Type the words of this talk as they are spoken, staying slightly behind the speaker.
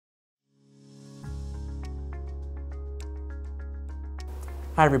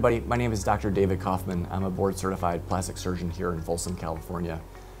Hi everybody, my name is Dr. David Kaufman. I'm a board-certified plastic surgeon here in Folsom, California.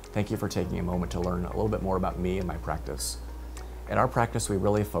 Thank you for taking a moment to learn a little bit more about me and my practice. At our practice, we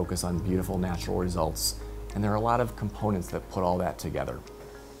really focus on beautiful natural results, and there are a lot of components that put all that together.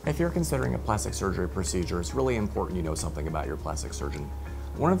 If you're considering a plastic surgery procedure, it's really important you know something about your plastic surgeon.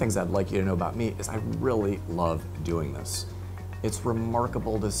 One of the things I'd like you to know about me is I really love doing this. It's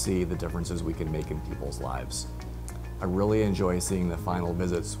remarkable to see the differences we can make in people's lives. I really enjoy seeing the final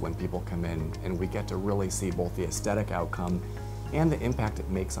visits when people come in and we get to really see both the aesthetic outcome and the impact it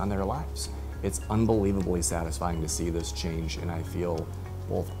makes on their lives. It's unbelievably satisfying to see this change, and I feel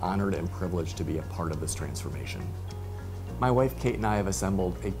both honored and privileged to be a part of this transformation. My wife Kate and I have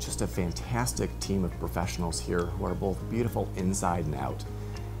assembled just a fantastic team of professionals here who are both beautiful inside and out.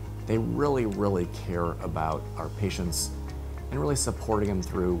 They really care about our patients and really supporting them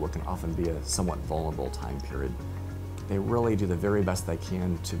through what can often be a somewhat vulnerable time period. They really do the very best they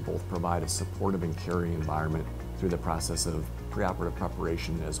can to both provide a supportive and caring environment through the process of preoperative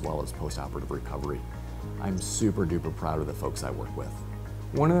preparation as well as postoperative recovery. I'm super duper proud of the folks I work with.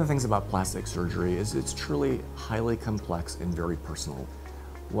 One of the things about plastic surgery is it's truly highly complex and very personal.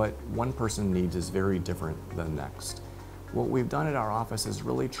 What one person needs is very different than the next. What we've done at our office is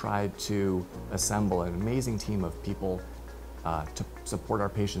really tried to assemble an amazing team of people to support our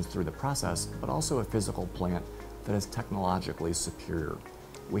patients through the process, but also a physical plant that is technologically superior.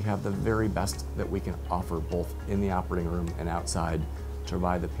 We have the very best that we can offer both in the operating room and outside to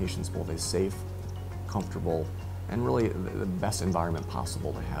provide the patients both a safe, comfortable, and really the best environment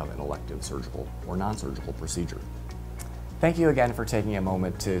possible to have an elective surgical or non-surgical procedure. Thank you again for taking a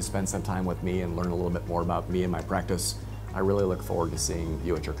moment to spend some time with me and learn a little bit more about me and my practice. I really look forward to seeing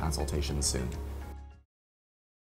you at your consultations soon.